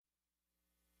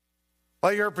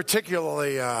Well, you're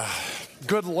particularly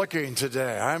good looking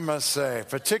today, I must say.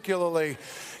 Particularly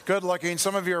good looking.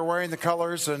 Some of you are wearing the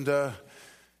colors, and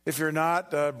if you're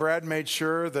not, Brad made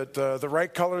sure that the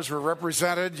right colors were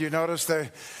represented. You notice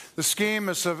the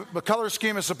color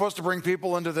scheme is supposed to bring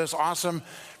people into this awesome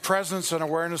presence and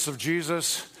awareness of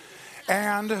Jesus.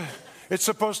 And it's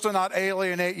supposed to not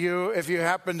alienate you. If you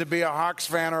happen to be a Hawks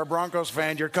fan or a Broncos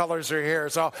fan, your colors are here.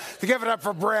 So to give it up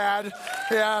for Brad,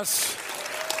 yes.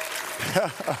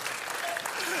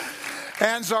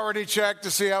 Ann's already checked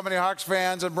to see how many Hawks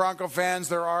fans and Bronco fans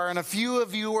there are, and a few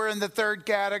of you are in the third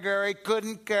category,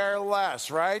 couldn't care less,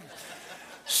 right?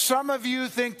 Some of you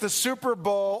think the Super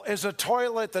Bowl is a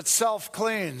toilet that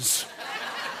self-cleans.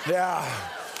 Yeah.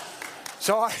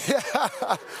 So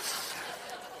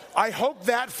I hope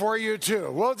that for you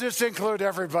too. We'll just include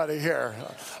everybody here.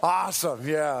 Awesome,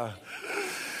 yeah.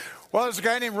 Well, there's a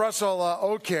guy named Russell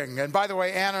O'King. And by the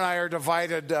way, Ann and I are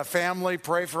divided family.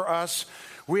 Pray for us.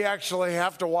 We actually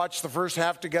have to watch the first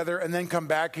half together and then come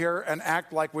back here and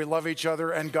act like we love each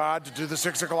other and God to do the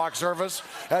 6 o'clock service.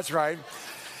 That's right.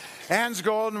 Ann's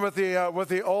going with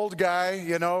the old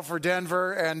guy, for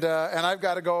Denver, and I've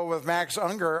got to go with Max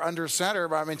Unger under center,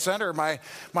 my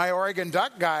Oregon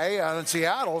Duck guy in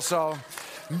Seattle. So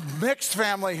mixed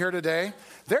family here today.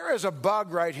 There is a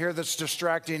bug right here that's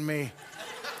distracting me.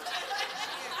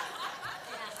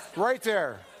 Right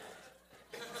there.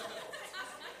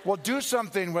 Well, do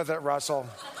something with it, Russell.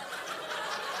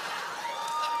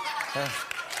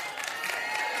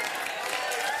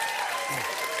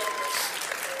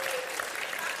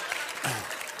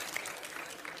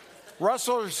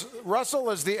 Russell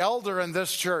is the elder in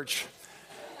this church.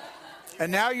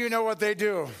 And now you know what they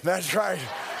do. That's right.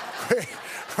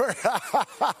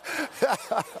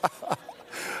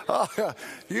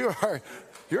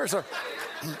 You're so...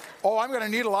 Oh, I'm going to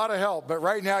need a lot of help, but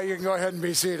right now you can go ahead and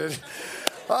be seated.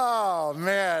 Oh,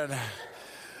 man.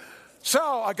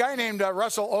 So, a guy named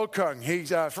Russell Okung, he's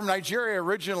from Nigeria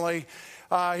originally.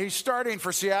 He's starting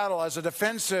for Seattle as a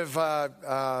defensive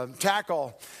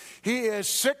tackle. He is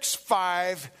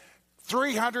 6'5",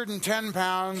 310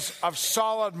 pounds of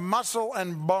solid muscle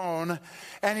and bone,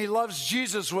 and he loves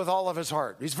Jesus with all of his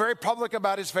heart. He's very public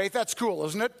about his faith. That's cool,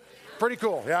 isn't it? Pretty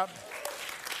cool, yeah.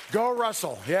 Go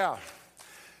Russell, yeah.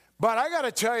 But I got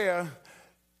to tell you,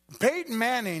 Peyton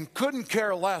Manning couldn't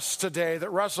care less today that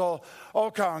Russell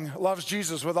Okung loves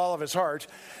Jesus with all of his heart,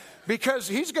 because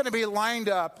he's going to be lined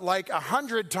up like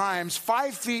 100 times,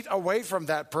 5 feet away from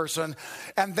that person,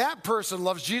 and that person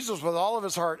loves Jesus with all of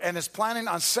his heart and is planning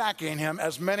on sacking him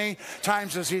as many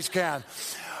times as he can.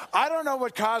 I don't know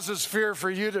what causes fear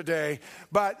for you today,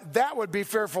 but that would be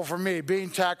fearful for me, being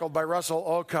tackled by Russell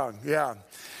Okung, yeah.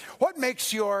 What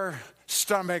makes your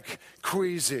stomach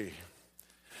queasy?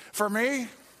 For me,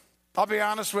 I'll be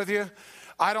honest with you,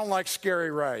 I don't like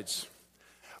scary rides.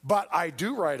 But I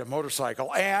do ride a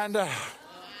motorcycle, and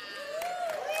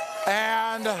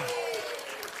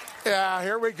yeah,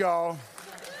 here we go.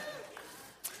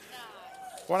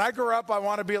 When I grow up, I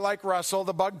want to be like Russell,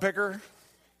 the bug picker.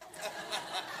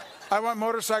 I went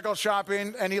motorcycle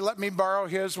shopping, and he let me borrow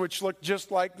his, which looked just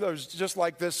like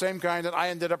this, same kind. And I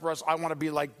ended up, Russell, I want to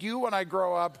be like you when I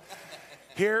grow up.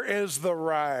 Here is the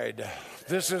ride.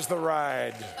 This is the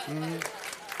ride.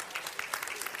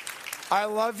 I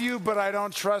love you, but I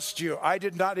don't trust you. I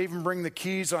did not even bring the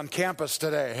keys on campus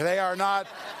today. They are not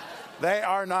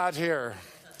here.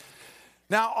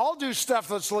 Now, I'll do stuff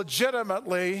that's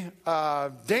legitimately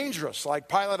dangerous, like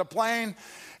pilot a plane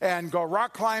and go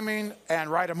rock climbing and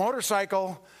ride a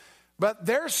motorcycle. But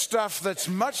there's stuff that's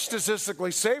much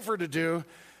statistically safer to do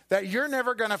that you're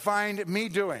never going to find me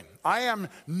doing. I am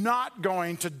not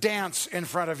going to dance in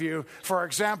front of you, for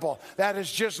example. That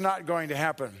is just not going to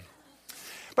happen.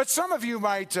 But some of you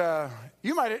might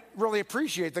really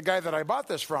appreciate the guy that I bought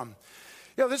this from.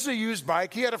 This is a used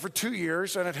bike. He had it for 2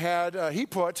 years, and it had, he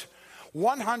put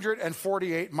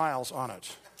 148 miles on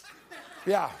it.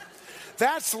 Yeah,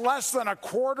 that's less than a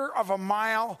quarter of a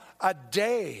mile a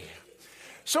day.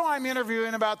 So I'm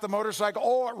interviewing about the motorcycle.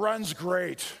 Oh, it runs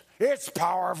great. It's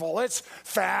powerful. It's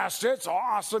fast. It's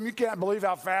awesome. You can't believe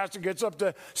how fast it gets up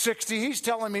to 60. He's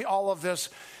telling me all of this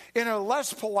in a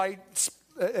less polite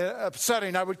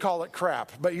setting. I would call it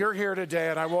crap. But you're here today,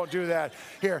 and I won't do that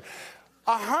here.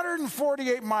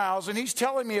 148 miles, and he's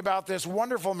telling me about this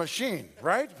wonderful machine,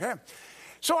 right? Yeah.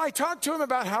 So I talked to him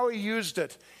about how he used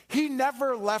it. He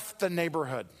never left the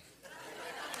neighborhood.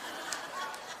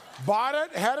 Bought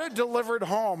it, had it delivered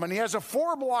home, and he has a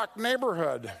 4-block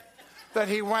neighborhood that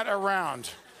he went around.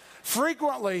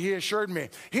 Frequently, he assured me.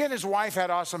 He and his wife had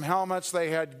awesome helmets. They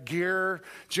had gear,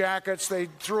 jackets. They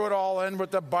threw it all in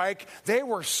with the bike. They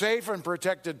were safe and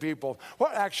protected people.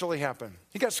 What actually happened?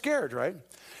 He got scared, right?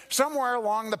 Somewhere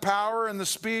along the power and the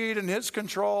speed and his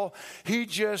control, he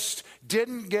just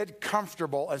didn't get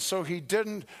comfortable, and so he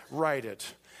didn't ride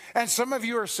it. And some of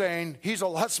you are saying, he's a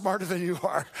lot smarter than you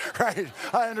are, right?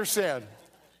 I understand.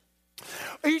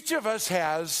 Each of us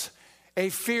has a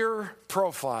fear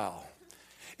profile.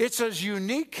 It's as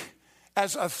unique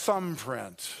as a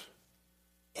thumbprint.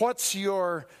 What's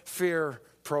your fear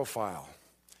profile?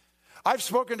 I've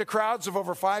spoken to crowds of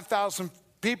over 5,000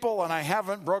 people, and I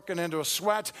haven't broken into a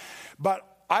sweat,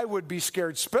 but I would be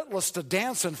scared spitless to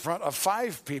dance in front of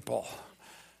 5 people.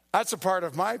 That's a part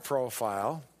of my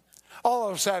profile. All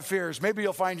of us have fears. Maybe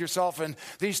you'll find yourself in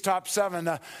these top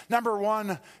 7. Number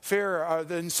 1 fear,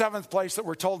 in 7th place that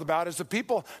we're told about, is that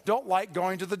people don't like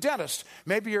going to the dentist.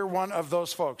 Maybe you're one of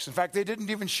those folks. In fact, they didn't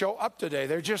even show up today.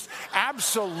 They're just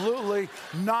absolutely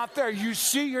not there. You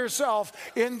see yourself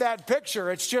in that picture.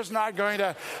 It's just not going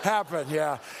to happen.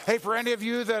 Yeah. Hey, for any of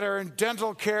you that are in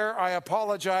dental care, I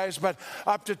apologize, but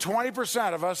up to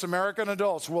 20% of us American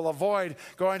adults will avoid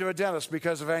going to a dentist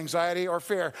because of anxiety or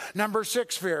fear. Number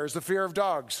 6 fear is the fear of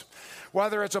dogs.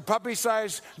 Whether it's a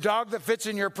puppy-sized dog that fits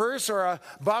in your purse or a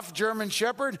buff German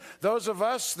shepherd, those of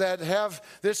us that have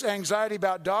this anxiety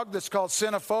about dog that's called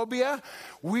cynophobia,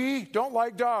 we don't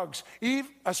like dogs.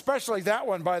 Especially that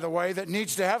one, by the way, that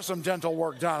needs to have some dental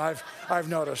work done, I've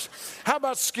noticed. How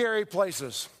about scary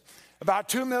places? About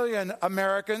 2 million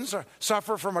Americans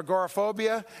suffer from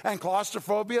agoraphobia and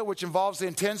claustrophobia, which involves the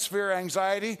intense fear,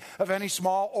 anxiety of any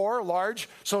small or large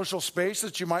social space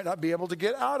that you might not be able to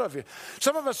get out of.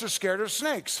 Some of us are scared of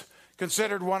snakes,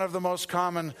 considered one of the most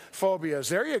common phobias.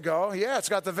 There you go. Yeah, it's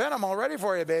got the venom all ready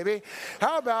for you, baby.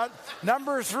 How about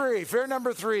number 3, fear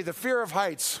number 3, the fear of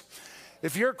heights.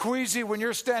 If you're queasy when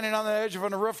you're standing on the edge of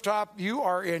a rooftop, you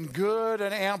are in good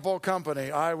and ample company,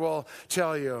 I will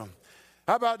tell you.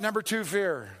 How about number 2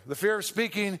 fear? The fear of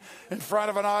speaking in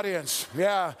front of an audience.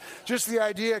 Yeah, just the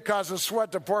idea causes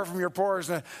sweat to pour from your pores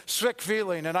and a sick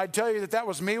feeling. And I'd tell you that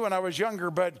was me when I was younger,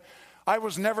 but I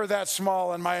was never that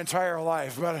small in my entire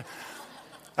life. But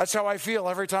that's how I feel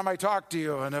every time I talk to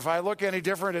you. And if I look any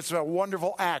different, it's a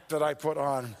wonderful act that I put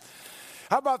on.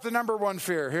 How about the number 1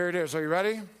 fear? Here it is. Are you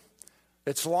ready?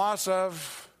 It's loss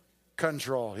of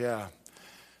control. Yeah,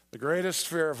 the greatest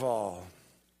fear of all.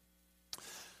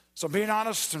 So being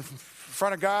honest in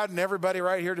front of God and everybody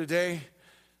right here today,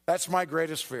 that's my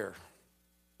greatest fear.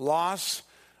 Loss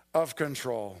of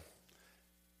control.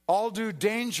 I'll do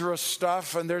dangerous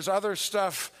stuff, and there's other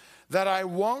stuff that I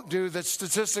won't do that's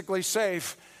statistically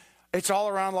safe. It's all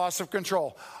around loss of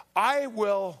control. I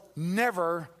will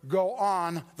never go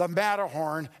on the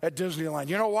Matterhorn at Disneyland.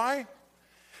 You know why?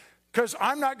 Because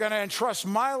I'm not going to entrust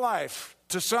my life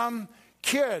to some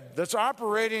kid that's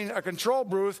operating a control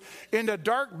booth in a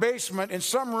dark basement in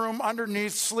some room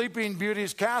underneath Sleeping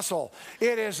Beauty's castle.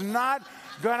 It is not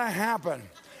going to happen.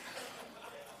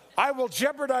 I will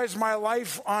jeopardize my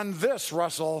life on this,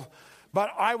 Russell,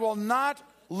 but I will not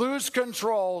lose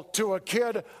control to a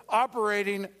kid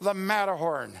operating the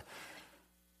Matterhorn.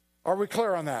 Are we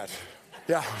clear on that?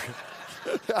 Yeah.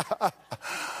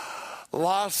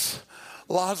 Loss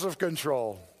of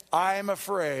control. I'm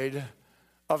afraid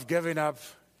of giving up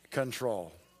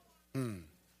control.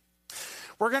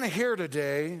 We're going to hear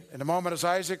today, in a moment as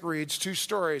Isaac reads, 2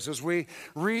 stories as we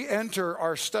re-enter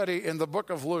our study in the book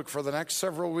of Luke for the next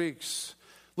several weeks.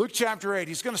 Luke chapter 8,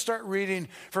 he's going to start reading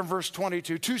from verse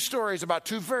 22. 2 stories about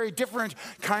 2 very different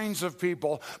kinds of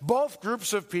people. Both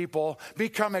groups of people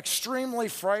become extremely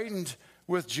frightened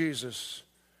with Jesus.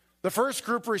 The first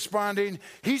group responding,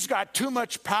 he's got too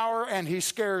much power and he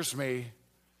scares me.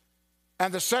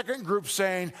 And the second group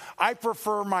saying, I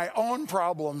prefer my own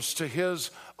problems to his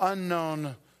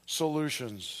unknown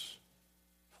solutions.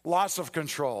 Loss of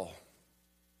control.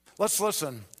 Let's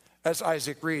listen as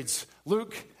Isaac reads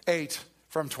Luke 8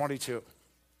 from 22.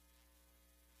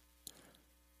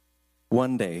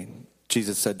 One day,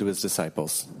 Jesus said to his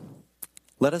disciples,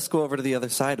 "Let us go over to the other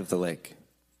side of the lake."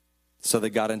 So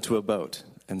they got into a boat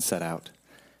and set out.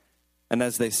 And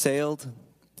as they sailed,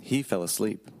 he fell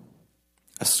asleep.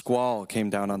 A squall came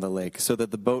down on the lake, so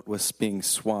that the boat was being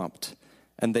swamped,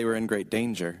 and they were in great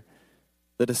danger.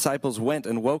 The disciples went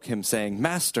and woke him, saying,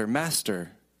 "Master,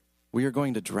 Master, we are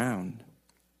going to drown."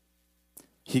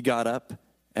 He got up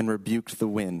and rebuked the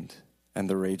wind and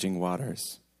the raging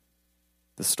waters.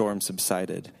 The storm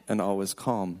subsided, and all was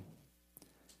calm.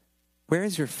 "Where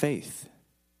is your faith?"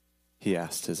 he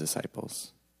asked his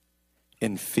disciples.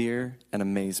 In fear and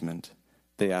amazement,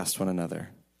 they asked one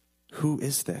another, "Who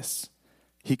is this?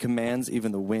 He commands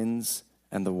even the winds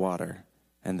and the water,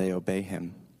 and they obey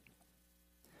him."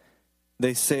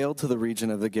 They sailed to the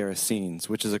region of the Gerasenes,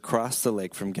 which is across the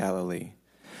lake from Galilee.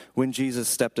 When Jesus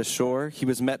stepped ashore, he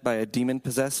was met by a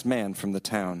demon-possessed man from the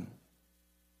town.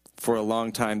 For a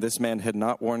long time, this man had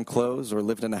not worn clothes or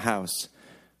lived in a house,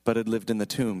 but had lived in the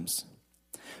tombs.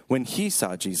 When he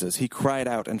saw Jesus, he cried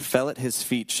out and fell at his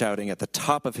feet, shouting at the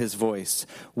top of his voice,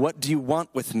 "What do you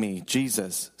want with me,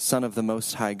 Jesus, Son of the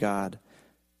Most High God?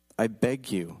 I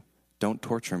beg you, don't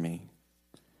torture me."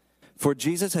 For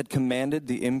Jesus had commanded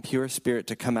the impure spirit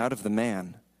to come out of the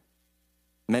man.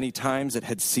 Many times it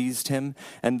had seized him,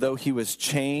 and though he was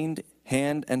chained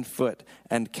hand and foot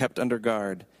and kept under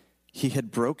guard, he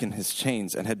had broken his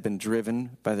chains and had been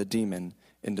driven by the demon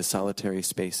into solitary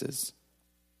spaces.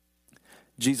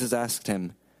 Jesus asked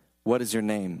him, "What is your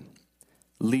name?"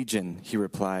 "Legion," he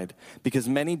replied, because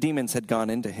many demons had gone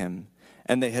into him,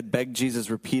 and they had begged Jesus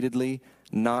repeatedly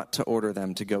not to order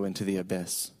them to go into the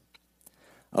abyss.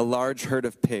 A large herd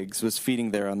of pigs was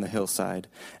feeding there on the hillside,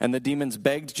 and the demons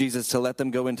begged Jesus to let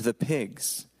them go into the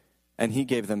pigs, and he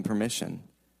gave them permission.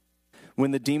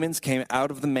 When the demons came out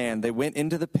of the man, they went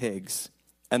into the pigs,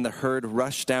 and the herd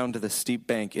rushed down to the steep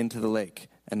bank into the lake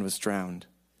and was drowned.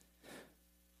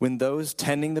 When those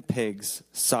tending the pigs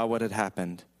saw what had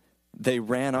happened, they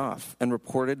ran off and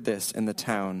reported this in the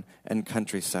town and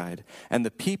countryside, and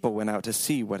the people went out to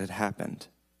see what had happened.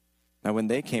 Now when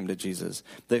they came to Jesus,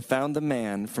 they found the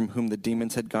man from whom the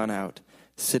demons had gone out,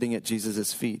 sitting at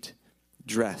Jesus' feet,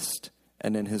 dressed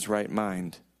and in his right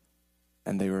mind,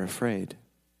 and they were afraid.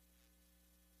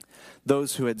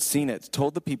 Those who had seen it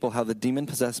told the people how the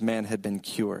demon-possessed man had been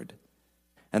cured.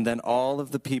 And then all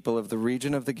of the people of the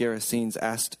region of the Gerasenes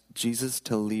asked Jesus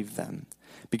to leave them,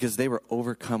 because they were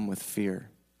overcome with fear.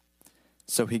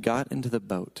 So he got into the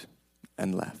boat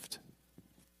and left.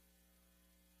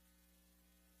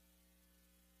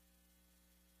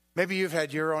 Maybe you've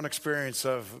had your own experience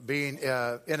of being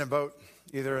in a boat,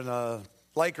 either in a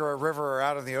lake or a river or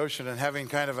out in the ocean, and having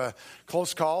kind of a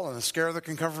close call and a scare that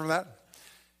can come from that.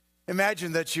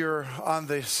 Imagine that you're on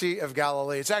the Sea of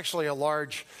Galilee. It's actually a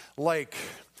large lake.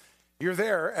 You're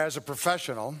there as a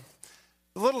professional.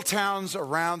 The little towns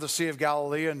around the Sea of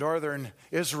Galilee in northern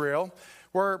Israel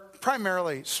were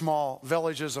primarily small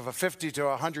villages of 50 to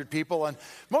 100 people, and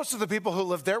most of the people who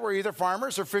lived there were either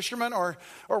farmers or fishermen or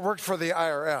worked for the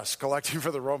IRS, collecting for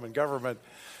the Roman government.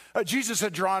 Jesus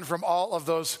had drawn from all of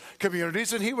those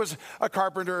communities, and he was a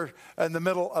carpenter in the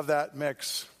middle of that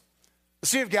mix. The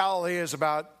Sea of Galilee is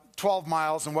about 12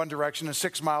 miles in one direction and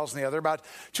 6 miles in the other, about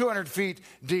 200 feet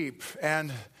deep,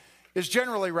 and is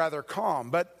generally rather calm.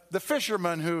 But the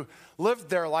fishermen who lived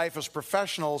their life as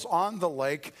professionals on the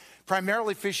lake,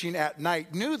 primarily fishing at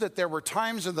night, knew that there were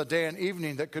times in the day and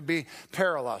evening that could be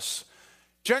perilous.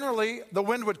 Generally, the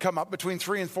wind would come up between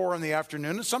 3 and 4 in the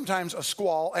afternoon, and sometimes a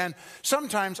squall, and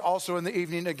sometimes also in the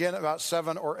evening, again about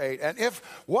 7 or 8. And if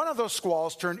one of those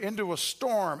squalls turned into a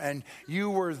storm and you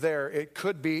were there, it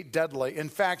could be deadly. In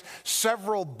fact,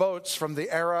 several boats from the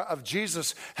era of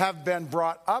Jesus have been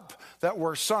brought up that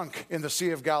were sunk in the Sea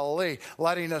of Galilee,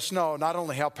 letting us know not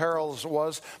only how perilous it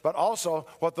was, but also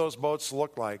what those boats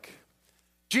looked like.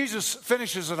 Jesus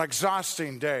finishes an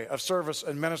exhausting day of service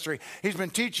and ministry. He's been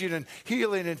teaching and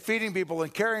healing and feeding people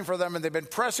and caring for them, and they've been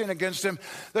pressing against him.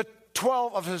 The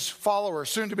 12 of his followers,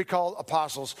 soon to be called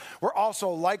apostles, were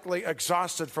also likely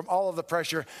exhausted from all of the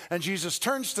pressure. And Jesus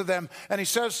turns to them and he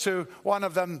says to one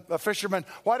of them, a fisherman,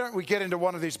 "Why don't we get into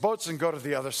one of these boats and go to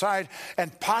the other side?"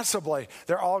 And possibly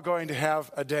they're all going to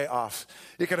have a day off.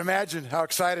 You can imagine how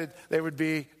excited they would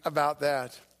be about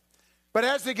that. But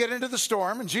as they get into the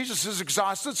storm, and Jesus is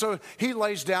exhausted, so he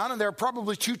lays down, and there are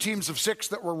probably 2 teams of 6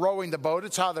 that were rowing the boat.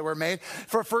 It's how they were made.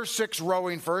 For first 6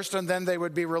 rowing first, and then they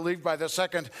would be relieved by the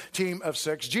second team of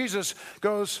 6. Jesus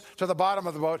goes to the bottom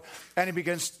of the boat, and he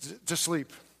begins to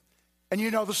sleep. And you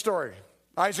know the story.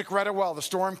 Isaac read it well. The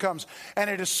storm comes, and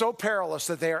it is so perilous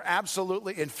that they are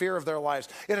absolutely in fear of their lives.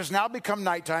 It has now become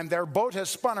nighttime. Their boat has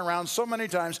spun around so many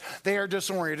times, they are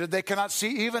disoriented. They cannot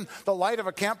see even the light of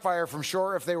a campfire from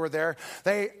shore if they were there.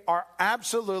 They are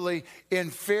absolutely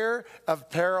in fear of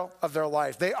peril of their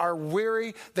life. They are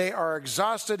weary. They are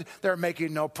exhausted. They're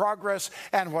making no progress.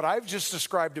 And what I've just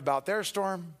described about their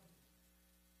storm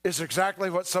is exactly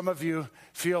what some of you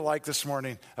feel like this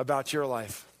morning about your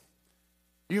life.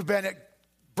 You've been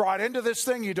brought into this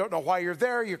thing. You don't know why you're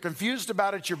there. You're confused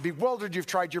about it. You're bewildered. You've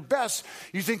tried your best.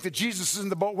 You think that Jesus is in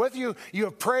the boat with you. You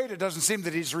have prayed. It doesn't seem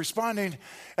that he's responding.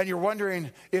 And you're wondering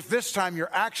if this time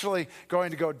you're actually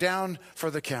going to go down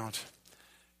for the count.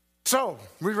 So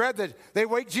we read that they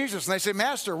wake Jesus and they say,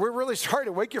 Master, we're really sorry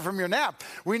to wake you from your nap.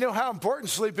 We know how important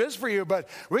sleep is for you, but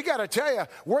we got to tell you,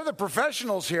 we're the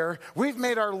professionals here. We've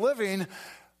made our living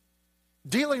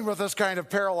dealing with this kind of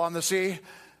peril on the sea,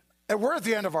 and we're at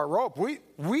the end of our rope.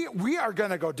 We are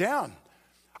going to go down.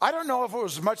 I don't know if it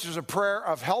was as much as a prayer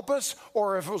of help us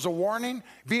or if it was a warning,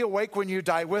 be awake when you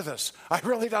die with us. I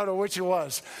really don't know which it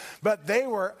was. But they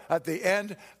were at the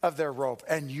end of their rope.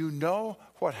 And you know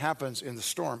what happens in the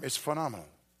storm. It's phenomenal.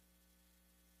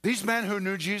 These men who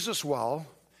knew Jesus well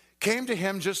came to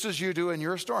him just as you do in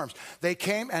your storms. They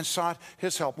came and sought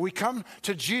his help. We come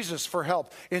to Jesus for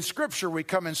help. In Scripture, we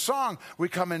come in song, we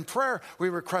come in prayer, we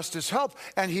request his help,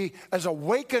 and he is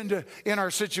awakened in our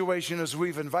situation as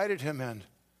we've invited him in.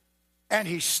 And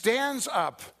he stands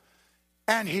up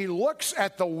and he looks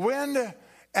at the wind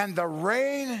and the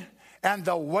rain and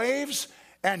the waves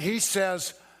and he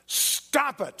says,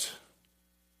 stop it.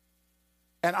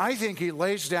 And I think he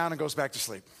lays down and goes back to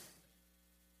sleep.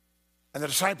 And the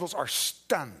disciples are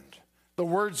stunned. The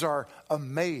words are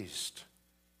amazed,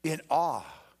 in awe,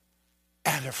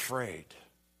 and afraid.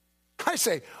 I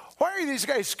say, why are these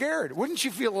guys scared? Wouldn't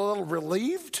you feel a little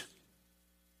relieved?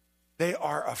 They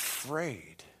are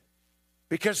afraid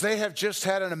because they have just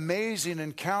had an amazing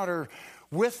encounter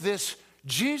with this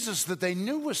Jesus that they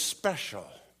knew was special.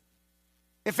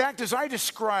 In fact, as I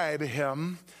describe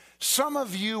him, some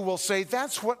of you will say,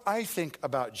 that's what I think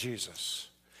about Jesus.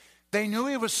 They knew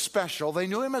he was special. They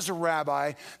knew him as a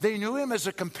rabbi. They knew him as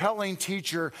a compelling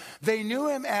teacher. They knew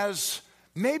him as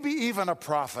maybe even a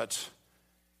prophet,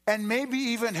 and maybe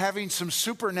even having some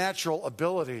supernatural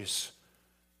abilities.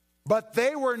 But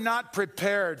they were not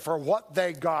prepared for what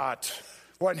they got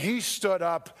when he stood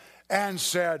up and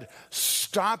said,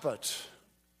 stop it.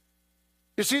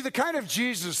 You see, the kind of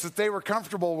Jesus that they were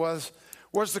comfortable with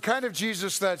was the kind of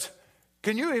Jesus that,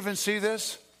 can you even see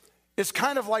this? It's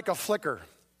kind of like a flicker.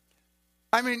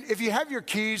 I mean, if you have your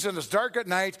keys and it's dark at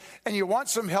night and you want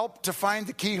some help to find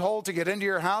the keyhole to get into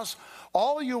your house,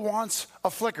 all you want's a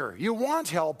flicker. You want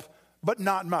help, but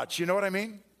not much. You know what I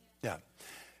mean? Yeah.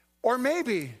 Or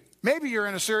maybe you're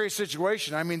in a serious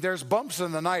situation. I mean, there's bumps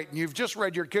in the night and you've just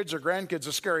read your kids or grandkids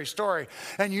a scary story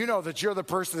and you know that you're the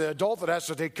person, the adult that has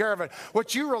to take care of it.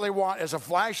 What you really want is a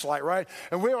flashlight, right?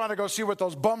 And we want to go see what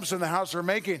those bumps in the house are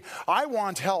making. I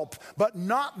want help, but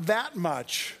not that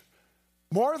much.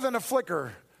 More than a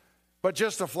flicker, but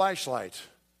just a flashlight.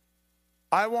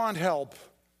 I want help,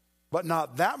 but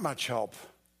not that much help.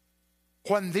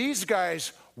 When these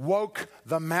guys woke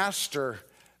the master,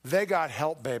 they got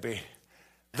help, baby.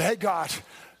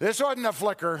 This wasn't a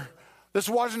flicker. This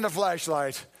wasn't a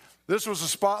flashlight. This was a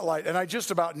spotlight, and I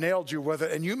just about nailed you with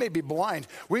it. And you may be blind.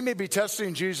 We may be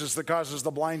testing Jesus that causes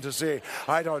the blind to see.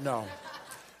 I don't know.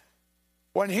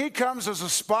 When he comes as a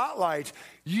spotlight,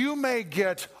 you may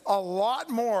get a lot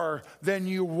more than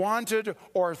you wanted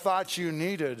or thought you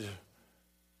needed.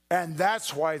 And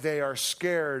that's why they are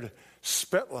scared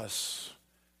spitless.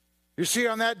 You see,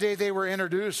 on that day, they were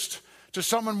introduced to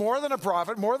someone more than a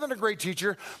prophet, more than a great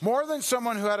teacher, more than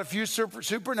someone who had a few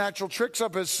supernatural tricks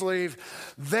up his sleeve.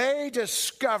 They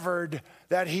discovered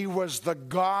that he was the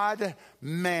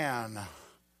God-man,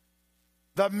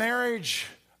 the marriage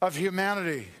of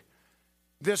humanity.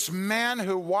 This man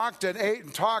who walked and ate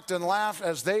and talked and laughed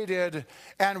as they did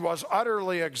and was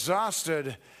utterly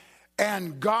exhausted,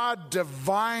 and God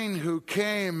divine who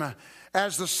came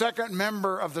as the second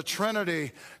member of the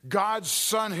Trinity, God's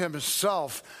Son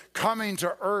himself coming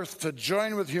to earth to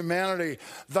join with humanity,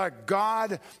 the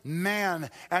God-man.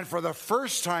 And for the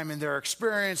first time in their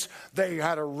experience, they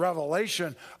had a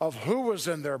revelation of who was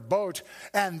in their boat,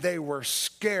 and they were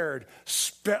scared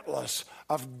spitless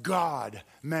of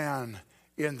God-man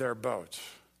in their boat.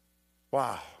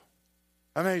 Wow.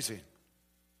 Amazing.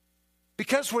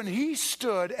 Because when he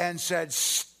stood and said,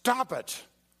 stop it,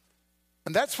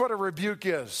 and that's what a rebuke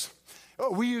is.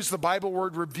 We use the Bible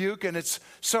word rebuke, and it's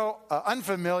so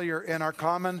unfamiliar in our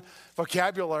common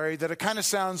vocabulary that it kind of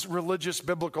sounds religious,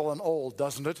 biblical, and old,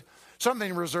 doesn't it?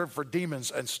 Something reserved for demons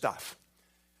and stuff.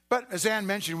 But as Ann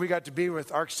mentioned, we got to be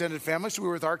with our extended family, so we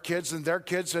were with our kids and their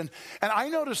kids, and I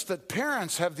noticed that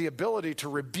parents have the ability to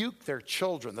rebuke their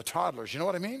children, the toddlers. You know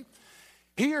what I mean?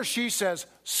 He or she says,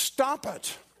 stop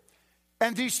it.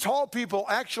 And these tall people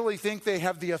actually think they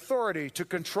have the authority to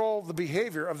control the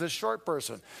behavior of this short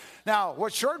person. Now,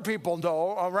 what short people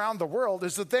know around the world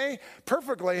is that they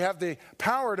perfectly have the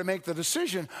power to make the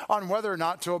decision on whether or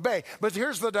not to obey. But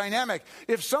here's the dynamic.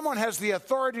 If someone has the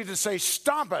authority to say,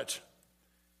 stop it,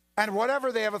 and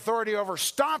whatever they have authority over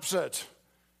stops it,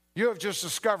 you have just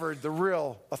discovered the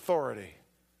real authority.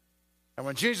 And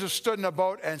when Jesus stood in a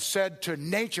boat and said to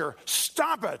nature,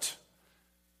 "Stop it,"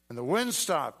 and the wind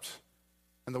stopped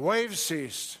and the waves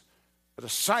ceased, the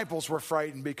disciples were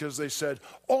frightened because they said,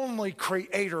 only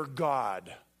Creator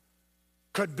God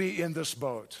could be in this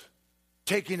boat,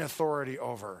 taking authority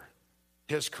over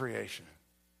his creation.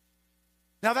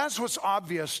 Now that's what's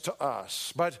obvious to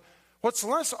us, but what's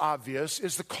less obvious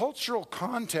is the cultural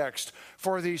context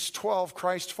for these 12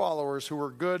 Christ followers who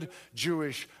were good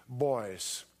Jewish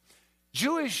boys.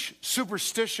 Jewish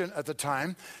superstition at the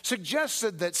time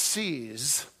suggested that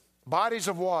seas, bodies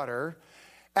of water,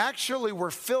 actually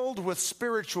were filled with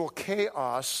spiritual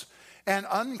chaos and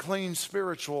unclean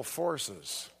spiritual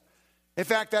forces. In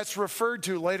fact, that's referred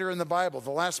to later in the Bible,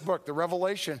 the last book, the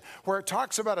Revelation, where it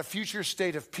talks about a future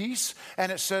state of peace,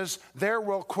 and it says, there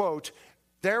will, quote,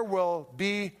 there will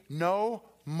be no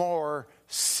more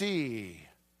sea,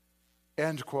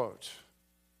 end quote.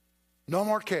 No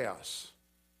more chaos.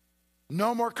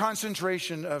 No more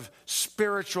concentration of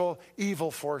spiritual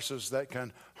evil forces that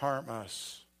can harm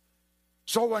us.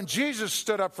 So when Jesus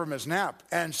stood up from his nap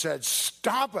and said,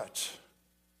 "Stop it,"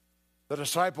 the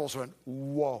disciples went,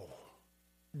 "Whoa,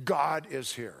 God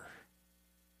is here."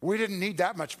 We didn't need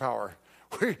that much power.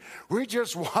 We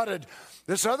just wanted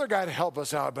this other guy to help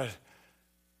us out, but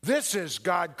this is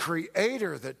God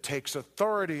Creator that takes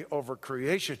authority over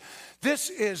creation. This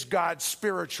is God's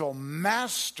spiritual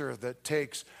master that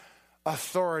takes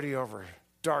authority over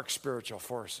dark spiritual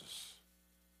forces.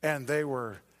 And they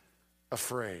were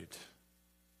afraid.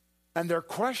 And their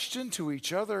question to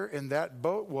each other in that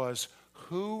boat was,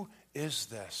 who is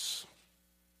this?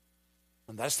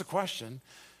 And that's the question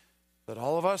that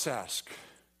all of us ask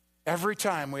every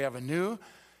time we have a new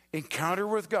encounter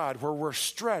with God where we're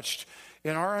stretched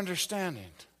in our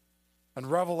understanding and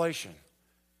revelation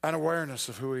and awareness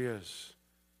of who he is.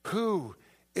 Who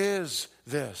is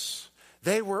this?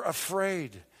 They were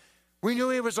afraid. We knew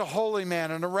he was a holy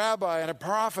man and a rabbi and a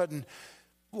prophet, and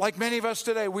like many of us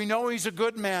today, we know he's a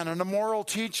good man and a moral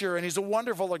teacher, and he's a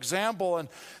wonderful example, and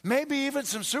maybe even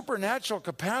some supernatural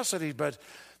capacity, but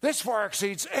this far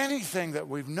exceeds anything that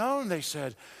we've known. They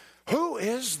said, who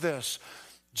is this?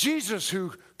 Jesus,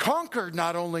 who conquered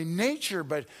not only nature,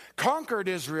 but conquered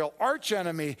Israel,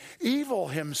 archenemy, evil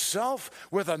himself,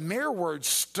 with a mere word,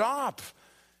 stop.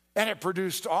 And it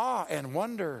produced awe and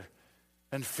wonder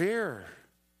and fear.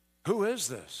 Who is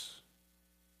this?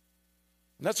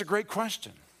 And that's a great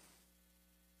question.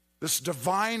 This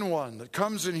divine one that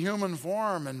comes in human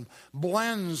form and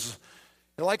blends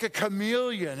like a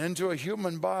chameleon into a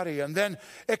human body and then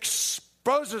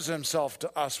exposes himself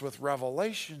to us with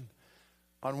revelation.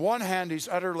 On one hand, he's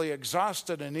utterly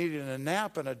exhausted and needing a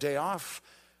nap and a day off.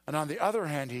 And on the other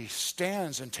hand, he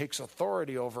stands and takes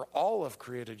authority over all of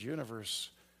created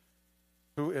universe.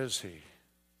 Who is he?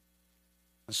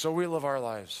 And so we live our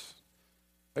lives.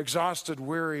 Exhausted,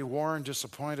 weary, worn,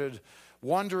 disappointed,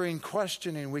 wondering,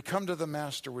 questioning. We come to the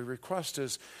Master. We request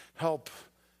his help.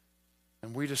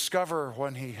 And we discover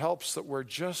when he helps that we're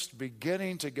just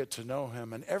beginning to get to know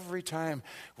him. And every time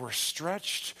we're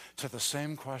stretched to the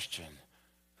same question.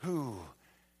 Who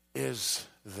is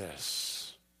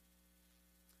this?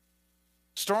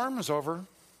 Storm is over.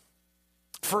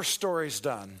 First story's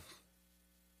done.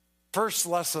 First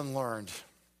lesson learned.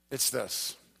 It's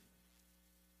this.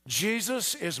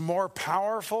 Jesus is more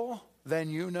powerful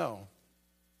than you know,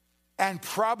 and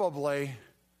probably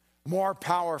more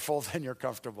powerful than you're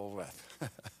comfortable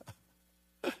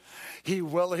with. He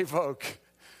will evoke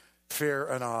fear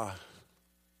and awe.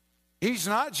 He's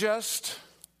not just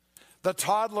the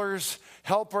toddler's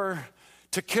helper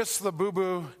to kiss the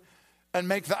boo-boo and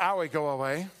make the owie go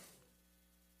away,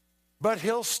 but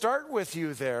he'll start with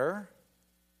you there.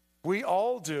 We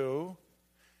all do.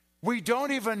 We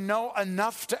don't even know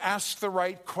enough to ask the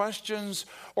right questions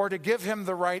or to give him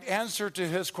the right answer to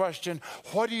his question,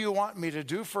 what do you want me to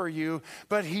do for you?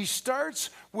 But he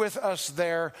starts with us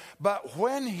there. But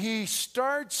when he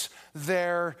starts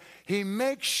there, he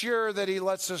makes sure that he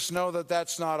lets us know that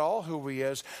that's not all who he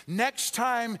is. Next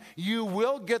time you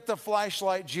will get the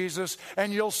flashlight, Jesus,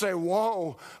 and you'll say,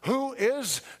 whoa, who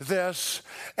is this?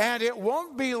 And it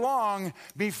won't be long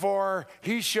before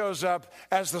he shows up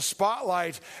as the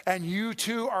spotlight, and you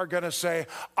too are going to say,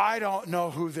 I don't know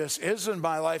who this is in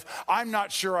my life. I'm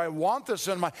not sure I want this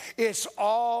in my... It's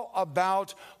all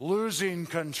about losing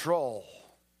control.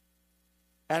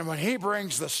 And when he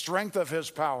brings the strength of his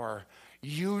power,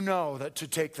 you know that to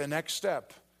take the next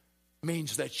step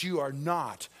means that you are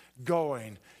not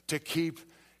going to keep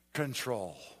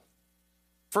control.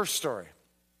 First story.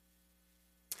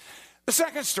 The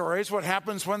second story is what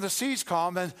happens when the seas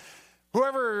calm. And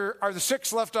Whoever are the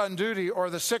 6 left on duty or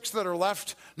the 6 that are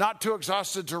left not too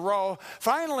exhausted to row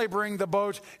finally bring the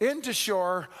boat into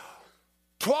shore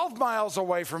 12 miles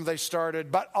away from they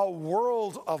started, but a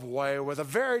world away with a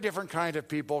very different kind of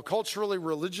people, culturally,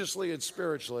 religiously, and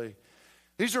spiritually.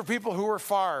 These were people who were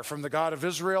far from the God of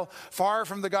Israel, far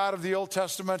from the God of the Old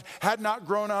Testament, had not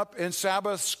grown up in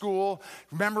Sabbath school,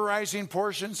 memorizing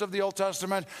portions of the Old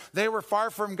Testament. They were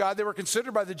far from God. They were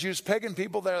considered by the Jews pagan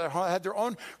people. They had their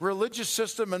own religious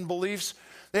system and beliefs.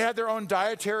 They had their own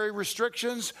dietary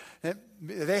restrictions.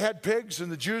 They had pigs,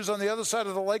 and the Jews on the other side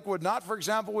of the lake would not, for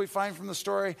example, we find from the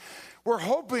story. We're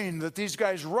hoping that these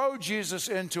guys row Jesus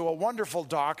into a wonderful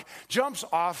dock, jumps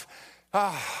off,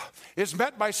 is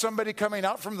met by somebody coming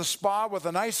out from the spa with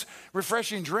a nice,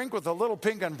 refreshing drink with a little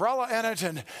pink umbrella in it,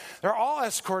 and they're all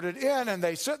escorted in, and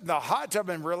they sit in the hot tub,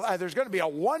 and there's going to be a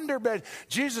wonder bed.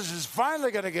 Jesus is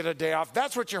finally going to get a day off.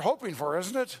 That's what you're hoping for,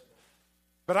 isn't it?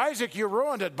 But Isaac, you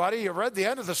ruined it, buddy. You read the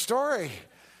end of the story.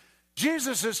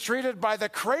 Jesus is treated by the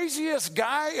craziest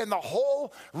guy in the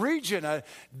whole region, a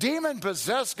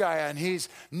demon-possessed guy, and he's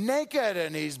naked,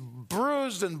 and he's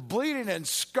bruised and bleeding and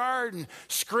scarred and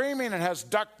screaming and has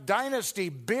Duck Dynasty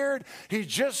beard. He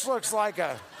just looks like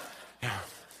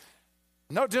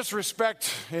no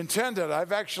disrespect intended.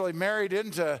 I've actually married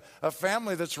into a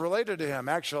family that's related to him.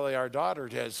 Actually, our daughter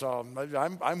did, so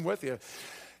I'm with you.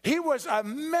 He was a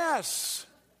mess.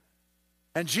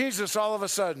 And Jesus, all of a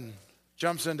sudden,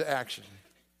 jumps into action.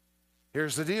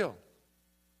 Here's the deal.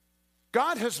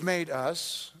 God has made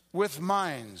us with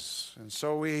minds. And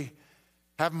so we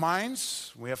have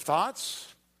minds, we have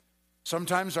thoughts.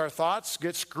 Sometimes our thoughts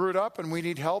get screwed up and we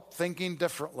need help thinking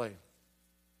differently.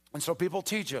 And so people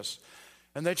teach us,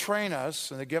 and they train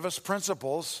us, and they give us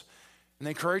principles, and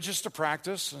they encourage us to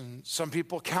practice, and some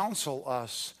people counsel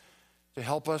us to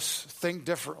help us think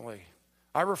differently.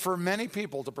 I refer many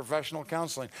people to professional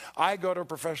counseling. I go to a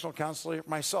professional counselor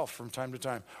myself from time to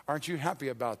time. Aren't you happy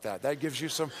about that? That gives you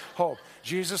some hope.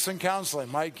 Jesus and counseling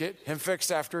might get him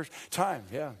fixed after time,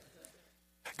 yeah.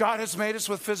 God has made us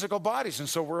with physical bodies, and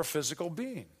so we're a physical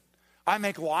being. I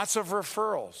make lots of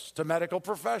referrals to medical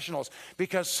professionals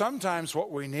because sometimes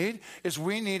what we need is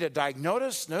we need a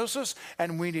diagnosis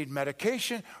and we need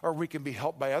medication, or we can be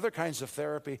helped by other kinds of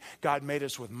therapy. God made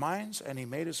us with minds and he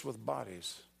made us with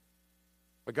bodies.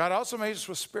 But God also made us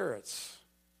with spirits.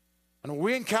 And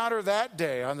we encounter that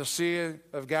day on the Sea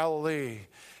of Galilee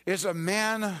is a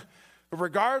man who,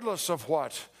 regardless of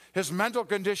what his mental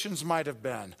conditions might have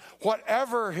been,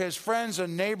 whatever his friends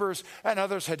and neighbors and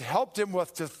others had helped him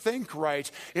with to think right,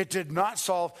 it did not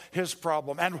solve his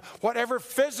problem. And whatever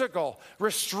physical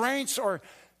restraints or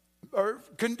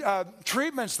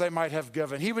treatments they might have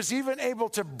given, he was even able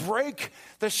to break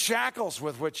the shackles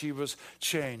with which he was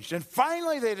changed. And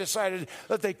finally they decided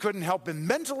that they couldn't help him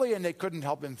mentally and they couldn't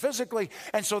help him physically,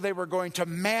 and so they were going to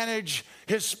manage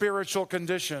his spiritual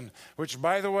condition, which,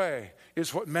 by the way,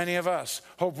 is what many of us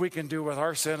hope we can do with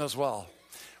our sin as well.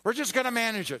 We're just going to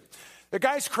manage it. The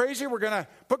guy's crazy. We're going to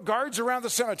put guards around the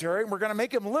cemetery, and we're going to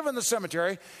make him live in the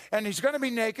cemetery, and he's going to be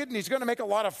naked, and he's going to make a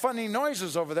lot of funny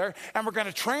noises over there, and we're going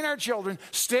to train our children,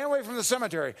 stay away from the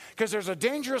cemetery, because there's a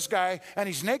dangerous guy, and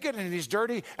he's naked, and he's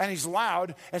dirty, and he's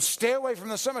loud, and stay away from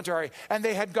the cemetery. And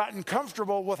they had gotten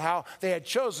comfortable with how they had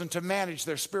chosen to manage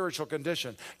their spiritual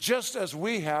condition, just as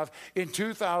we have in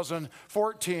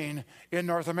 2014 in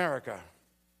North America.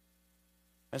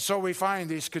 And so we find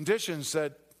these conditions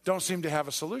that don't seem to have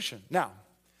a solution. Now,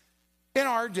 in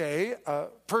our day, a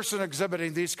person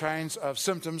exhibiting these kinds of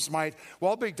symptoms might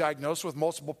well be diagnosed with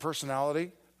multiple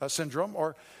personality syndrome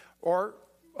or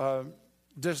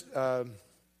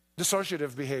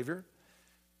dissociative behavior.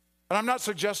 And I'm not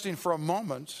suggesting for a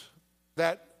moment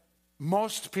that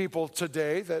most people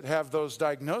today that have those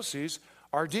diagnoses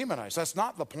are demonized. That's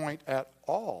not the point at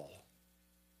all.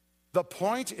 The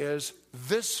point is,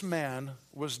 this man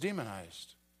was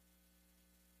demonized.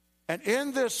 And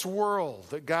in this world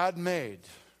that God made,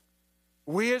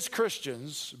 we as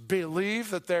Christians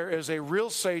believe that there is a real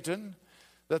Satan,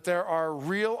 that there are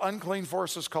real unclean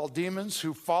forces called demons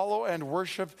who follow and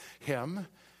worship him.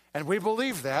 And we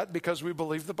believe that because we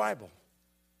believe the Bible.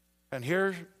 And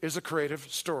here is a creative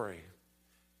story.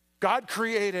 God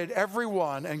created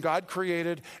everyone and God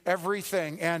created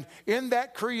everything. And in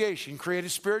that creation,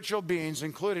 created spiritual beings,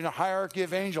 including a hierarchy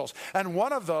of angels. And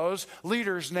one of those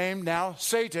leaders, named now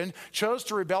Satan, chose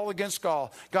to rebel against God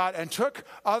and took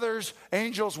others,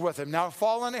 angels with him, now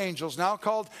fallen angels, now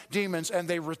called demons, and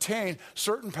they retain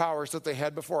certain powers that they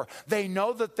had before. They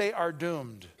know that they are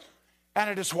doomed. And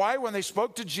it is why when they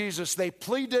spoke to Jesus, they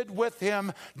pleaded with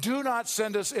him, do not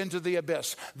send us into the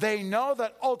abyss. They know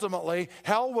that ultimately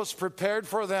hell was prepared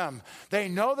for them. They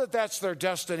know that that's their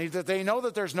destiny, that they know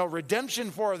that there's no redemption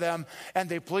for them, and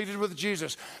they pleaded with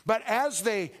Jesus. But as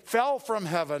they fell from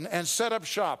heaven and set up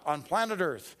shop on planet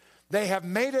Earth, they have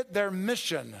made it their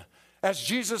mission, as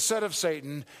Jesus said of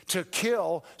Satan, to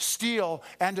kill, steal,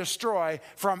 and destroy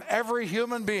from every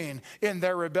human being in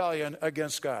their rebellion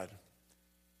against God.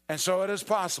 And so it is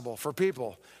possible for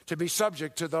people to be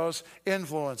subject to those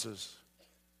influences.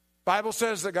 The Bible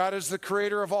says that God is the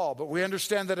creator of all, but we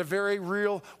understand that a very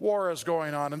real war is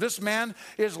going on. And this man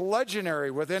is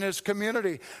legendary within his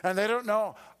community, and they don't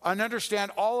know and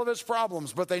understand all of his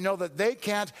problems, but they know that they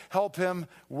can't help him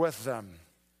with them.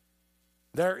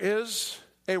 There is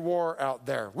a war out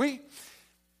there.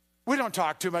 We don't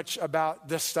talk too much about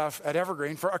this stuff at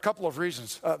Evergreen for a couple of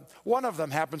reasons. One of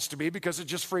them happens to be because it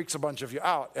just freaks a bunch of you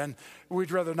out, and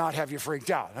we'd rather not have you freaked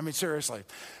out. I mean, seriously.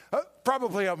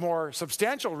 Probably a more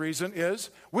substantial reason is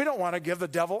we don't want to give the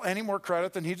devil any more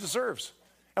credit than he deserves.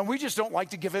 And we just don't like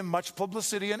to give him much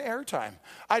publicity and airtime.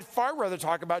 I'd far rather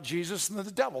talk about Jesus than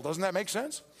the devil. Doesn't that make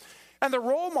sense? And the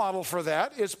role model for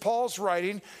that is Paul's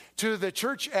writing to the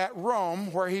church at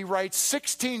Rome, where he writes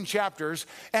 16 chapters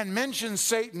and mentions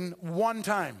Satan one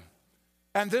time.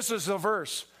 And this is the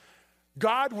verse: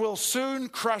 God will soon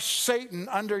crush Satan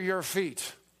under your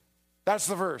feet. That's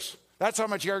the verse. That's how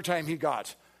much airtime he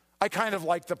got. I kind of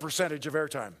like the percentage of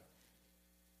airtime.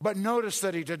 But notice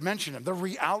that he did mention him, the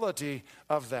reality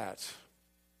of that.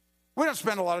 We don't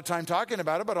spend a lot of time talking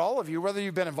about it, but all of you, whether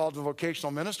you've been involved in vocational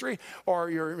ministry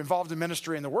or you're involved in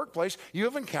ministry in the workplace, you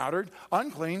have encountered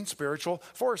unclean spiritual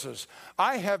forces.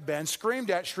 I have been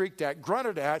screamed at, shrieked at,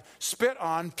 grunted at, spit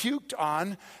on, puked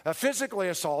on, physically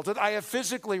assaulted. I have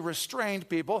physically restrained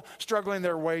people struggling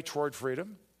their way toward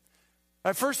freedom.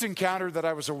 My first encounter that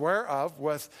I was aware of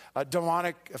with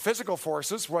demonic physical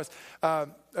forces was a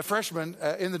freshman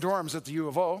in the dorms at the U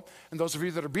of O. And those of you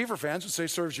that are Beaver fans would say,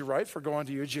 serves you right for going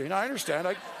to Eugene. I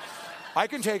understand. I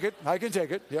can take it. I can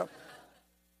take it. Yep.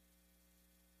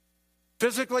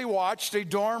 Physically watched a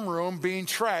dorm room being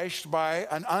trashed by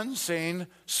an unseen,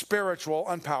 spiritual,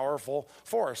 and powerful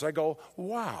force. I go,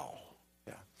 wow.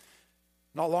 Yeah.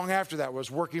 Not long after that was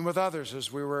working with others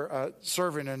as we were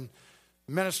serving and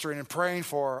ministering and praying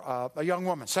for a young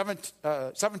woman,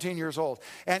 17 years old.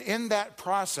 And in that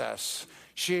process,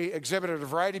 she exhibited a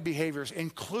variety of behaviors,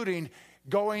 including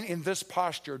going in this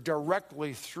posture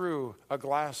directly through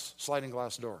a sliding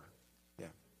glass door. Yeah.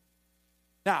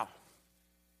 Now,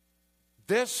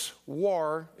 this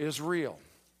war is real.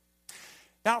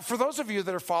 Now, for those of you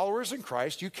that are followers in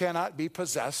Christ, you cannot be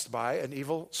possessed by an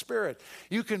evil spirit.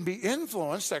 You can be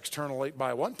influenced externally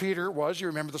by one. Peter was, you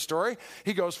remember the story?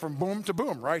 He goes from boom to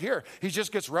boom right here. He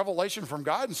just gets revelation from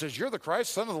God and says, you're the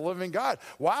Christ, Son of the living God.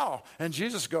 Wow. And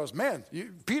Jesus goes, man,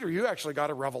 Peter, you actually got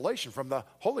a revelation from the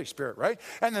Holy Spirit, right?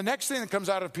 And the next thing that comes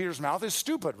out of Peter's mouth is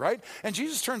stupid, right? And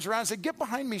Jesus turns around and said, get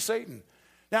behind me, Satan.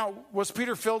 Now, was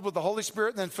Peter filled with the Holy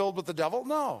Spirit and then filled with the devil?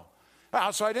 No.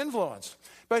 Outside influence.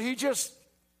 But he just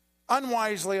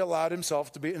unwisely allowed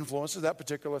himself to be influenced with that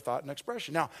particular thought and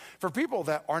expression. Now, for people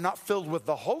that are not filled with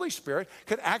the Holy Spirit,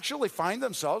 could actually find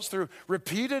themselves through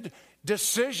repeated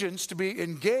decisions to be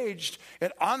engaged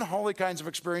in unholy kinds of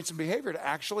experience and behavior to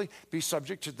actually be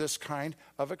subject to this kind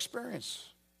of experience.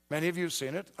 Many of you have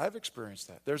seen it. I've experienced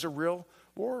that. There's a real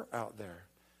war out there.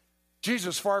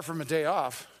 Jesus, far from a day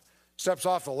off, steps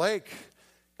off the lake,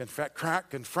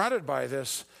 confronted by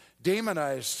this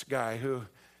demonized guy who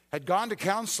had gone to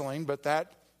counseling, but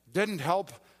that didn't help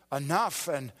enough.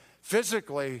 And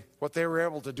physically, what they were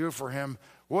able to do for him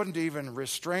wouldn't even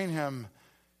restrain him.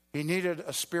 He needed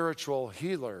a spiritual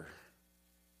healer.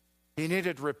 He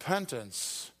needed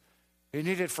repentance. He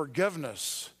needed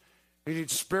forgiveness. He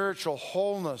needed spiritual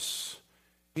wholeness.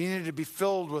 He needed to be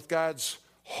filled with God's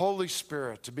Holy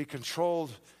Spirit, to be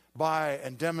controlled by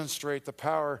and demonstrate the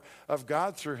power of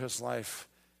God through his life.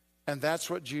 And that's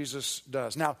what Jesus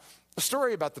does. Now, the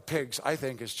story about the pigs, I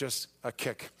think, is just a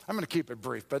kick. I'm going to keep it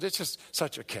brief, but it's just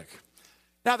such a kick.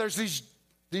 Now, there's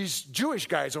these Jewish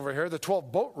guys over here, the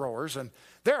 12 boat rowers, and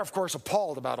they're, of course,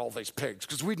 appalled about all these pigs,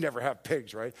 because we'd never have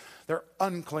pigs, right? They're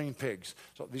unclean pigs.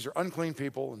 So these are unclean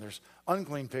people, and there's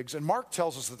unclean pigs. And Mark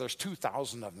tells us that there's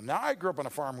 2,000 of them. Now, I grew up on a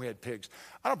farm. We had pigs.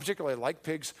 I don't particularly like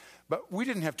pigs, but we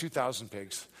didn't have 2,000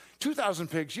 pigs. 2,000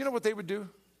 pigs, you know what they would do?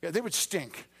 Yeah, they would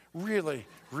stink really,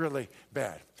 really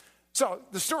bad. So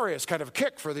the story is kind of a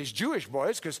kick for these Jewish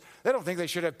boys because they don't think they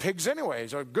should have pigs anyway.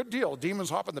 It's a good deal. Demons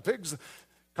hop on the pigs,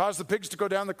 cause the pigs to go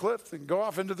down the cliff and go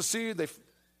off into the sea. They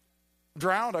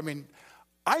drowned. I mean,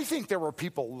 I think there were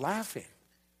people laughing.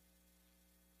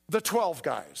 the 12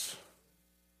 guys,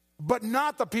 but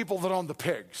not the people that own the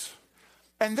pigs.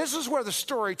 And this is where the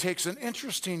story takes an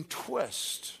interesting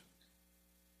twist.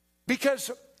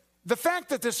 Because the fact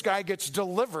that this guy gets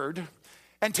delivered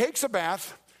and takes a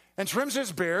bath and trims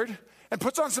his beard and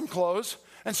puts on some clothes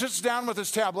and sits down with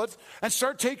his tablet and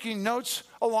starts taking notes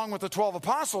along with the 12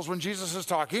 apostles when Jesus is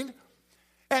talking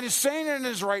and is sane and in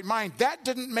his right mind, that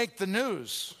didn't make the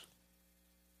news.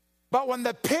 But when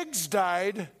the pigs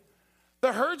died,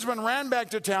 the herdsman ran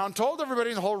back to town, told everybody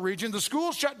in the whole region, the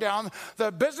school shut down,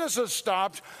 the businesses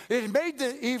stopped, it made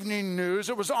the evening news,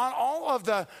 it was on all of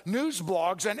the news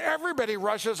blogs, and everybody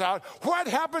rushes out, what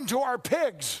happened to our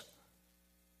pigs?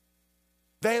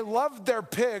 They loved their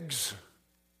pigs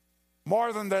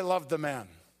more than they loved the man.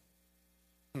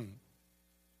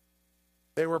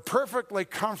 They were perfectly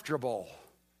comfortable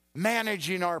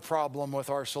managing our problem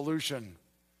with our solution.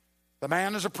 The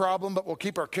man is a problem, but we'll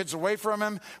keep our kids away from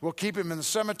him. We'll keep him in the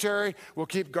cemetery. We'll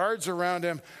keep guards around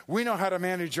him. We know how to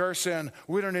manage our sin.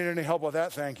 We don't need any help with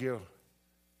that, thank you.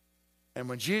 And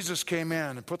when Jesus came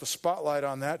in and put the spotlight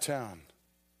on that town,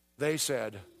 they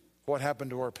said, what happened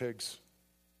to our pigs?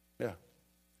 Yeah.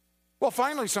 Well,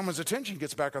 finally, someone's attention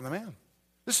gets back on the man.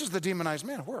 This is the demonized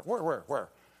man. Where?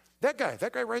 That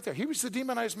guy right there. He was the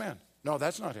demonized man. No,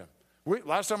 that's not him.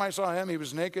 Last time I saw him, he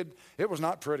was naked. It was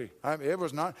not pretty. It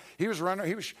was not. He was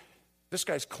running. This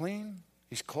guy's clean.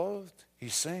 He's clothed.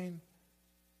 He's sane.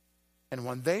 And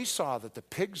when they saw that the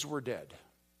pigs were dead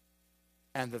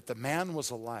and that the man was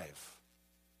alive,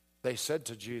 they said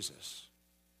to Jesus,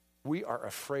 we are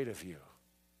afraid of you.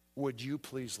 Would you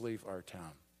please leave our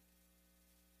town?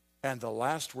 And the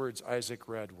last words Isaac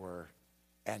read were,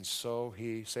 and so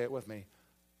he, say it with me,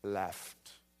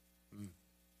 left.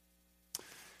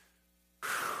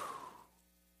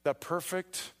 The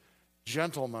perfect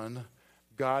gentleman,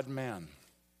 God-man.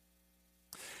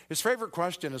 His favorite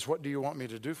question is, what do you want me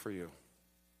to do for you?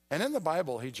 And in the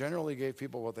Bible, he generally gave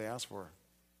people what they asked for.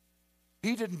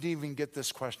 He didn't even get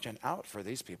this question out for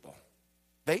these people.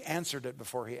 They answered it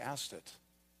before he asked it.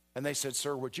 And they said,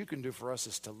 sir, what you can do for us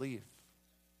is to leave.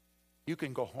 You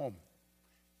can go home.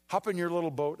 Hop in your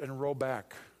little boat and row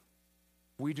back.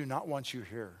 We do not want you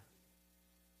here.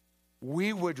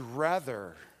 We would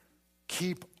rather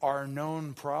keep our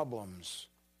known problems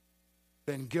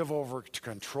than give over to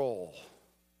control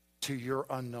to your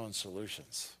unknown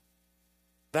solutions.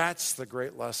 That's the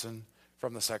great lesson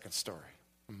from the second story.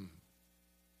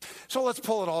 So let's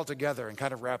pull it all together and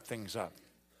kind of wrap things up.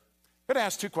 I'm going to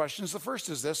ask two questions. The first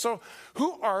is this. So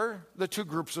who are the two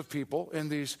groups of people in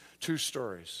these two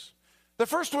stories? The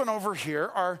first one over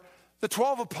here are the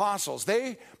 12 apostles.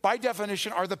 They, by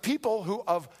definition, are the people who,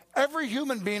 of every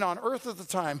human being on earth at the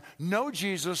time, know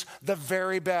Jesus the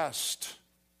very best.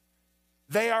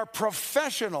 They are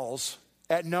professionals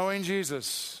at knowing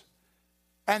Jesus.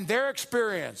 And their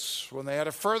experience, when they had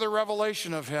a further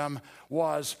revelation of him,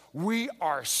 was, we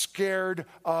are scared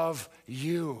of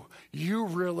you. You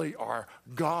really are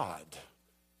God.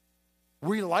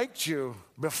 We liked you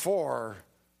before.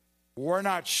 We're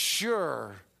not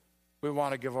sure we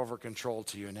want to give over control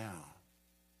to you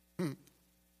now.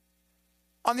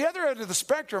 On the other end of the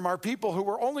spectrum are people who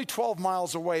were only 12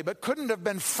 miles away, but couldn't have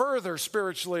been further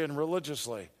spiritually and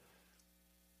religiously.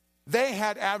 They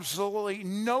had absolutely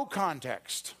no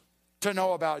context to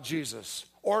know about Jesus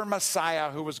or Messiah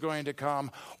who was going to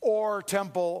come or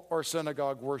temple or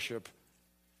synagogue worship.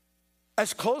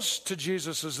 As close to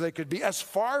Jesus as they could be, as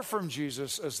far from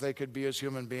Jesus as they could be as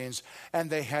human beings, and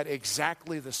they had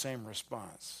exactly the same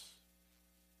response.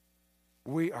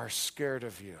 We are scared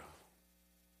of you.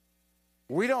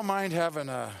 We don't mind having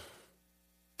a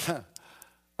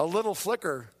little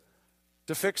flicker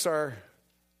to fix our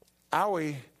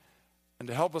owie and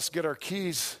to help us get our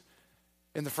keys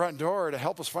in the front door, to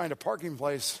help us find a parking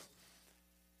place.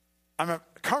 I'm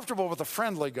comfortable with a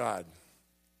friendly God,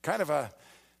 kind of a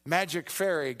magic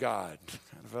fairy God,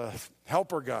 kind of a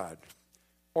helper God,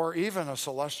 or even a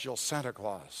celestial Santa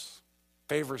Claus.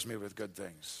 Favors me with good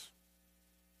things.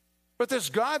 But this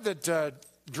God that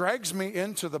drags me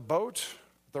into the boat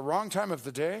at the wrong time of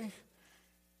the day,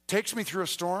 takes me through a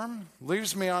storm,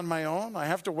 leaves me on my own, I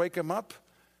have to wake him up,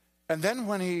 and then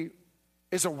when he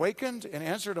is awakened in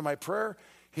answer to my prayer,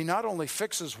 he not only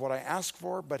fixes what I ask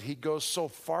for, but he goes so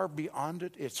far beyond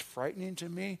it, it's frightening to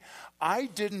me. I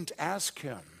didn't ask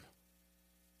him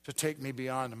to take me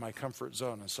beyond my comfort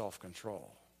zone and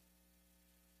self-control.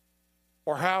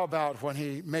 Or how about when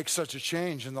he makes such a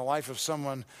change in the life of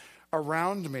someone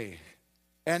around me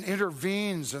and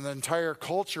intervenes in the entire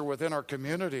culture within our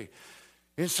community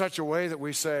in such a way that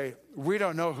we say, we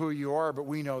don't know who you are, but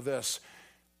we know this.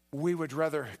 We would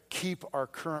rather keep our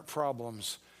current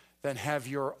problems than have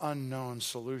your unknown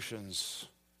solutions.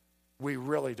 We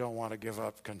really don't want to give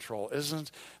up control.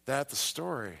 Isn't that the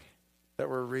story that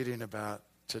we're reading about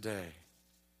today?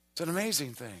 It's an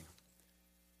amazing thing.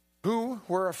 Who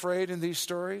were afraid in these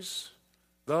stories?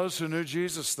 Those who knew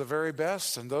Jesus the very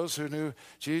best and those who knew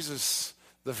Jesus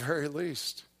the very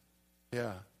least.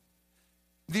 Yeah.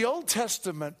 The Old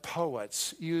Testament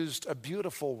poets used a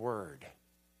beautiful word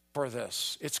for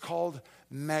this. It's called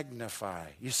magnify.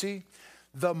 You see,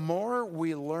 the more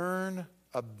we learn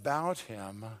about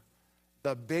him,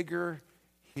 the bigger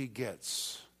he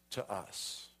gets to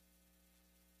us.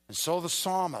 And so the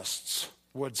psalmists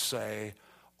would say,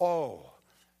 oh,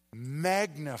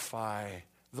 magnify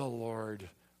the Lord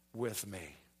with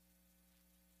me.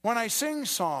 When I sing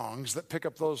songs that pick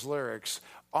up those lyrics,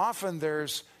 often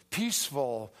there's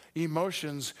peaceful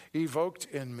emotions evoked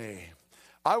in me.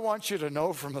 I want you to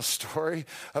know from the story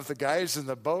of the guys in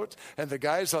the boat and the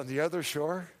guys on the other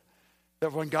shore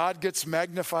that when God gets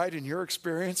magnified in your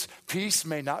experience, peace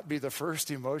may not be the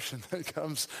first emotion that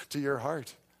comes to your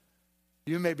heart.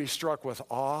 You may be struck with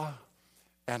awe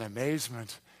and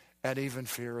amazement and even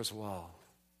fear as well.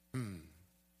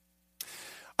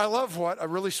 I love what a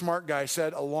really smart guy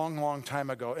said a long, long time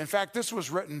ago. In fact, this was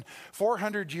written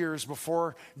 400 years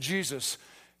before Jesus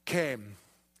came.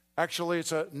 Actually,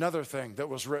 it's another thing that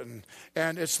was written,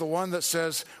 and it's the one that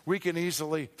says we can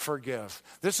easily forgive.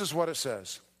 This is what it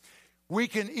says. We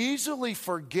can easily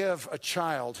forgive a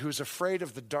child who's afraid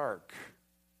of the dark.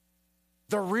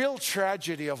 The real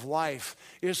tragedy of life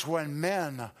is when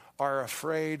men are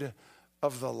afraid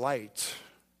of the light.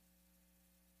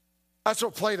 That's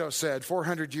what Plato said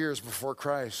 400 years before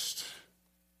Christ.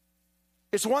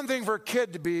 It's one thing for a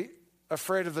kid to be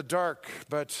afraid of the dark,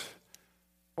 but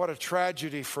what a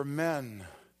tragedy for men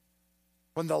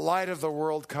when the light of the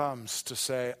world comes to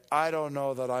say, I don't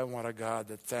know that I want a God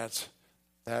that's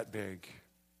that big.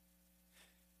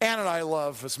 Ann and I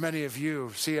love, as many of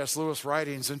you, C.S. Lewis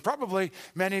writings, and probably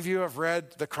many of you have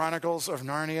read the Chronicles of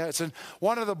Narnia. It's in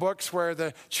one of the books where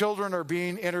the children are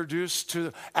being introduced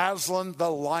to Aslan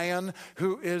the lion,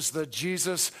 who is the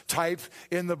Jesus type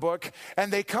in the book.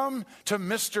 And they come to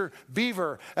Mr.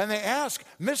 Beaver, and they ask,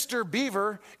 Mr.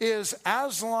 Beaver, is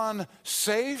Aslan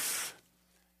safe?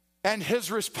 And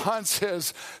his response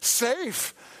is,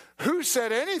 safe? Who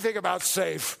said anything about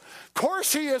safe? Of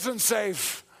course he isn't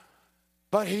safe.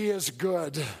 But he is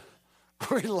good.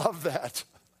 We love that.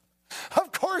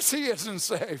 Of course he isn't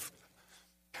safe.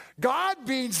 God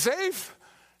being safe,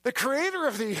 the creator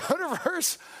of the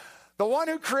universe, the one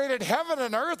who created heaven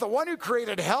and earth, the one who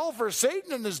created hell for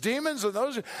Satan and his demons and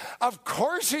those, of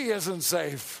course he isn't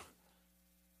safe.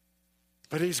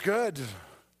 But he's good.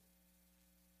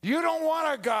 You don't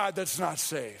want a God that's not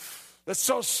safe, that's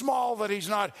so small that he's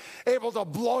not able to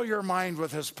blow your mind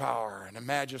with his power and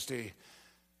majesty.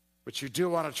 But you do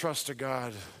want to trust a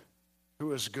God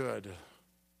who is good.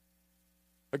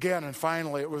 Again, and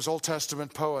finally, it was Old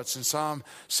Testament poets in Psalm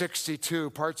 62,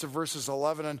 parts of verses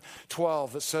 11 and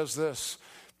 12, that says this,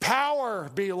 power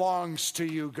belongs to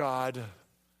you, God,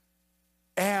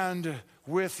 and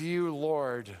with you,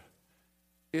 Lord,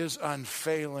 is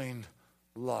unfailing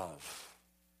love.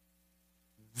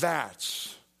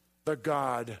 That's the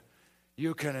God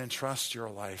you can entrust your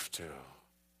life to.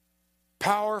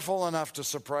 Powerful enough to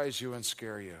surprise you and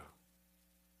scare you.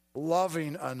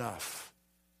 Loving enough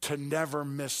to never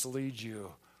mislead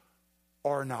you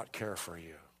or not care for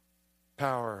you.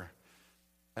 Power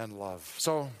and love.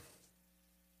 So,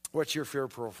 what's your fear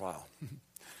profile?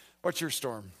 What's your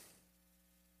storm?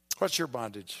 What's your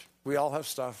bondage? We all have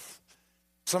stuff.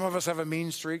 Some of us have a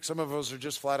mean streak. Some of us are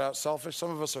just flat out selfish.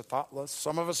 Some of us are thoughtless.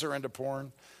 Some of us are into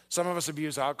porn. Some of us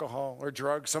abuse alcohol or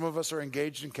drugs. Some of us are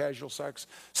engaged in casual sex.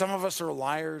 Some of us are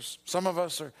liars. Some of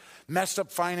us are messed up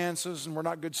finances and we're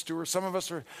not good stewards. Some of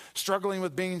us are struggling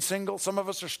with being single. Some of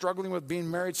us are struggling with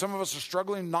being married. Some of us are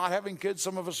struggling not having kids.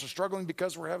 Some of us are struggling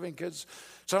because we're having kids.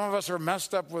 Some of us are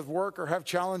messed up with work or have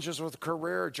challenges with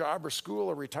career, or job, or school,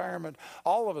 or retirement.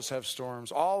 All of us have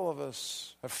storms. All of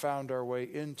us have found our way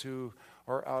into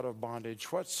or out of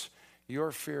bondage. What's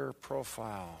your fear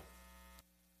profile?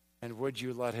 And would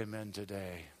you let him in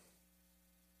today?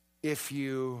 If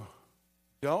you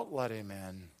don't let him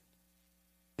in,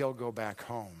 he'll go back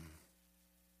home.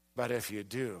 But if you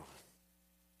do,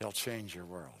 he'll change your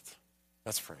world.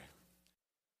 Let's pray.